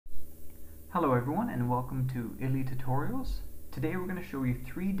Hello everyone and welcome to Illy Tutorials. Today we're going to show you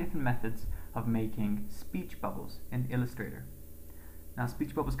 3 different methods of making speech bubbles in Illustrator. Now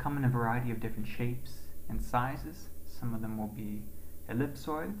speech bubbles come in a variety of different shapes and sizes. Some of them will be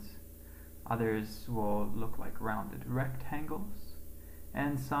ellipsoids, others will look like rounded rectangles,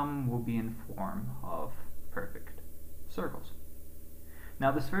 and some will be in form of perfect circles.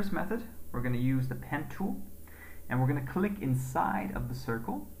 Now this first method, we're going to use the pen tool and we're going to click inside of the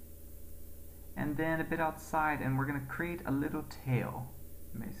circle and then a bit outside, and we're going to create a little tail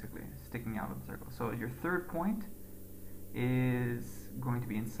basically sticking out of the circle. So your third point is going to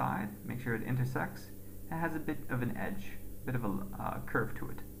be inside. Make sure it intersects. It has a bit of an edge, a bit of a curve to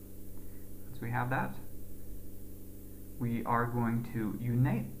it. Once we have that, we are going to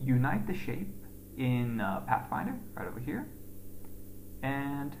unite the shape in Pathfinder right over here,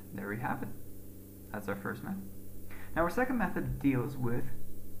 and there we have it. That's our first method. Now our second method deals with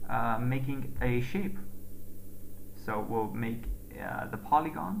making a shape. So we'll make the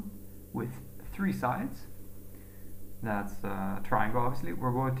polygon with 3 sides. That's a triangle, obviously.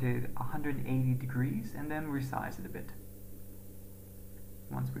 We'll rotate 180 degrees and then resize it a bit.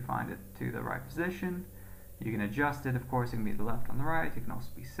 Once we find it to the right position, you can adjust it. Of course, it can be the left on the right. It can also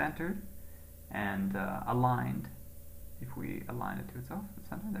be centered and aligned. If we align it to itself, the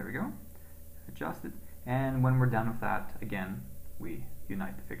center, there we go. Adjust it, and when we're done with that, again, we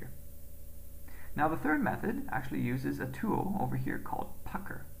unite the figure. Now the third method actually uses a tool over here called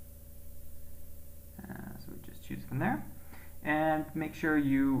pucker. So we just choose from there, and make sure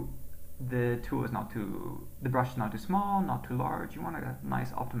the tool is not too, the brush is not too small, not too large. You want a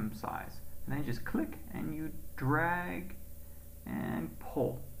nice optimum size, and then you just click and you drag and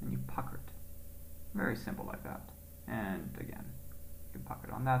pull and you pucker it. Very simple like that. And again, you can pucker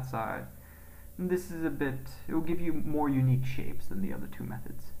it on that side. And this is it will give you more unique shapes than the other 2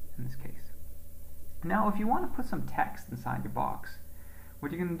 methods in this case. Now if you want to put some text inside your box,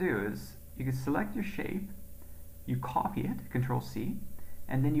 what you're going to do is you can select your shape, you copy it, Control C,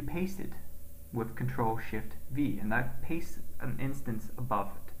 and then you paste it with Control Shift V, and that pastes an instance above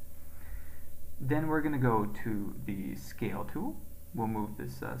it. Then we're going to go to the scale tool. We'll move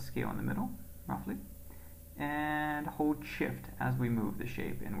this scale in the middle, roughly, and hold Shift as we move the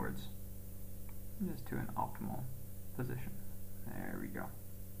shape inwards, just to an optimal position. There we go.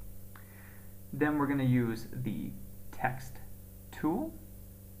 Then we're going to use the text tool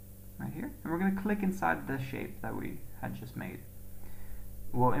right here, and we're going to click inside the shape that we had just made.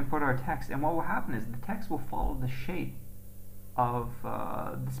 We'll input our text, and what will happen is the text will follow the shape of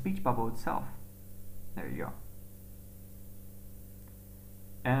the speech bubble itself. There you go.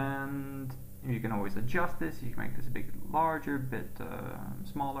 And you can always adjust this. You can make this a bit larger, a bit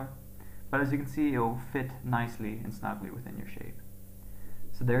smaller. But as you can see, it will fit nicely and snugly within your shape.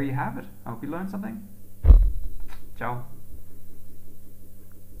 So there you have it. I hope you learned something. Ciao.